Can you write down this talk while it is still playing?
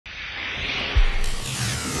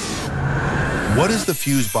What is the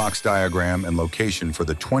fuse box diagram and location for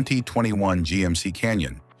the 2021 GMC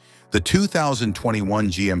Canyon? The 2021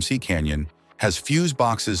 GMC Canyon has fuse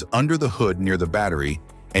boxes under the hood near the battery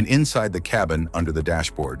and inside the cabin under the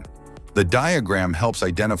dashboard. The diagram helps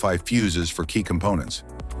identify fuses for key components.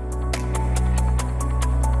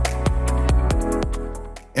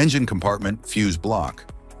 Engine compartment fuse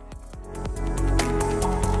block.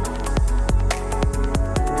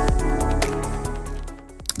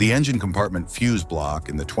 The engine compartment fuse block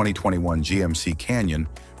in the 2021 GMC Canyon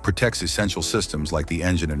protects essential systems like the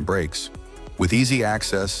engine and brakes, with easy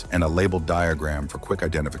access and a labeled diagram for quick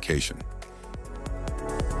identification.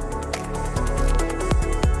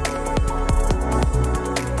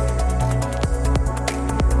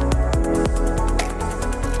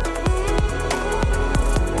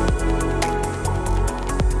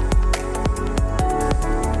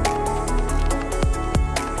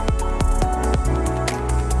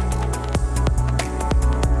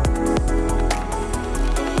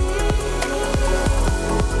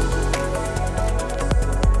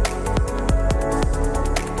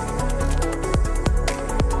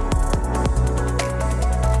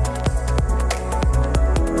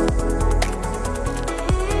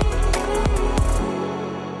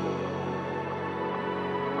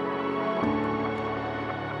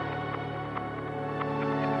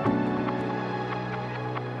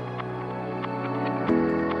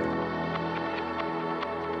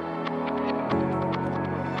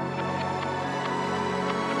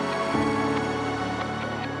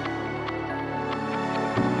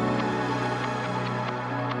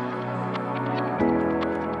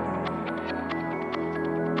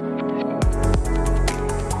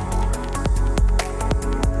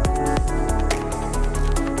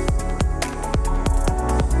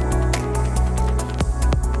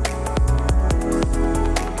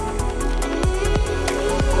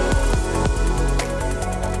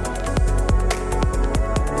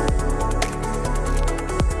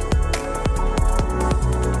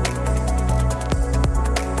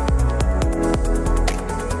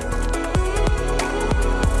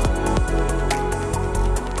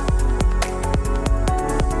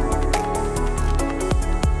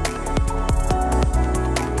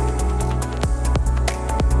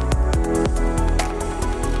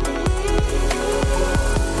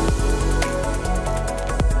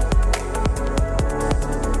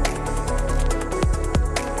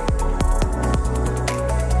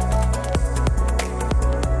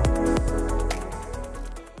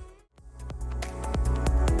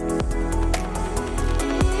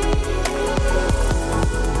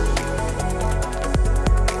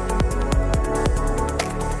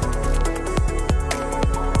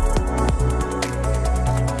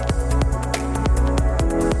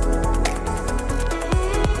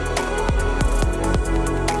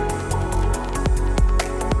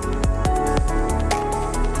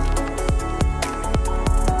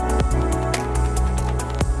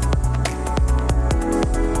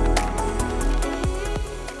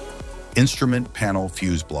 Instrument panel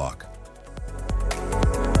fuse block.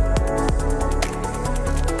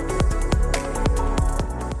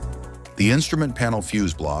 The instrument panel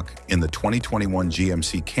fuse block in the 2021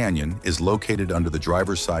 GMC Canyon is located under the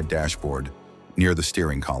driver's side dashboard near the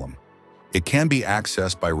steering column. It can be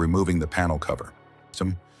accessed by removing the panel cover,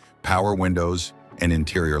 some power windows, and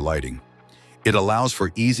interior lighting. It allows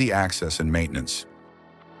for easy access and maintenance.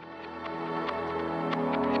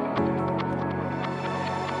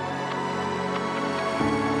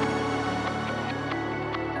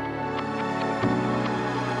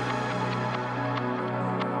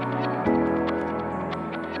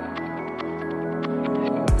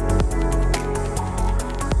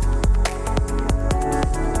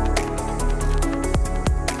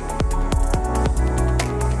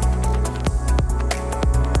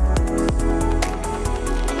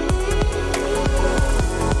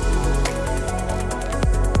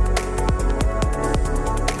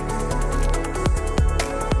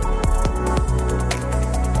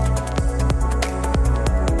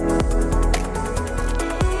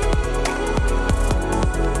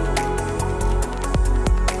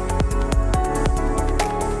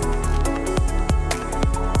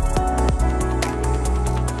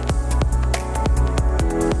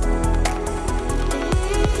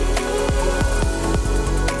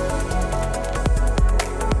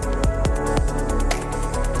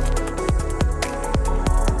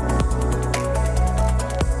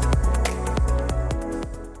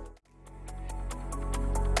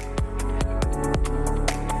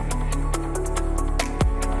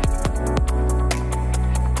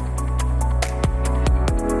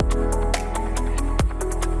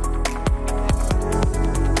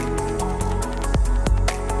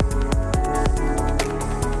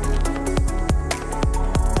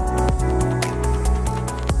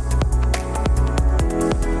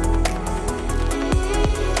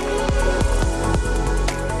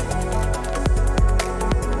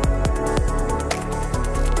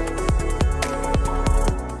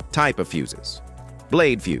 Type of fuses: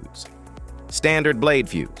 blade fuse, standard blade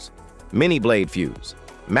fuse, mini blade fuse,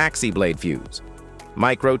 maxi blade fuse,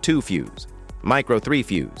 micro 2 fuse, micro 3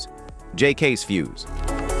 fuse, J-case fuse.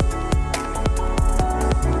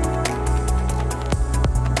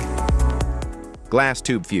 Glass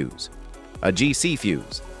tube fuse, a GC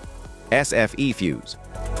fuse, SFE fuse.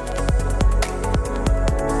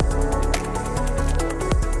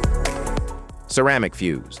 Ceramic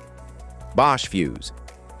fuse, Bosch fuse,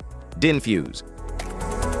 DIN fuse.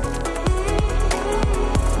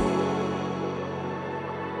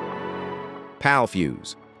 PAL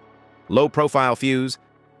fuse, low profile fuse,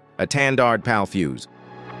 a Tandard PAL fuse.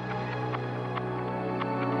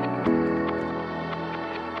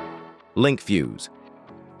 Link fuse,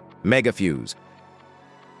 mega fuse,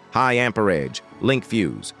 high amperage, link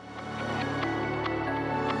fuse.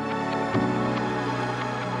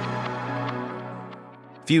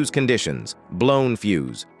 Fuse conditions: blown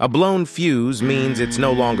fuse. A blown fuse means it's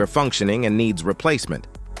no longer functioning and needs replacement,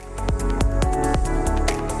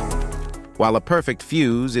 while a perfect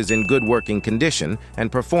fuse is in good working condition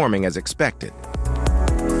and performing as expected.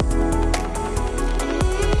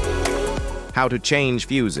 How to change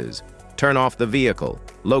fuses: turn off the vehicle,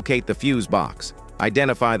 locate the fuse box,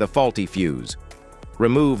 identify the faulty fuse,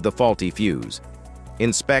 remove the faulty fuse,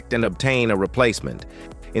 inspect and obtain a replacement,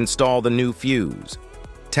 install the new fuse,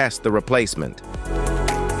 test the replacement.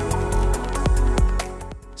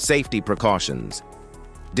 Safety precautions: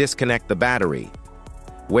 disconnect the battery,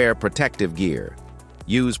 wear protective gear,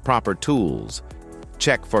 use proper tools,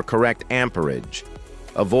 check for correct amperage,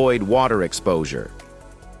 avoid water exposure.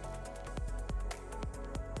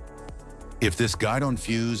 If this guide on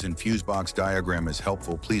fuse and fuse box diagram is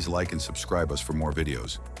helpful, please like and subscribe us for more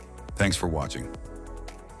videos. Thanks for watching.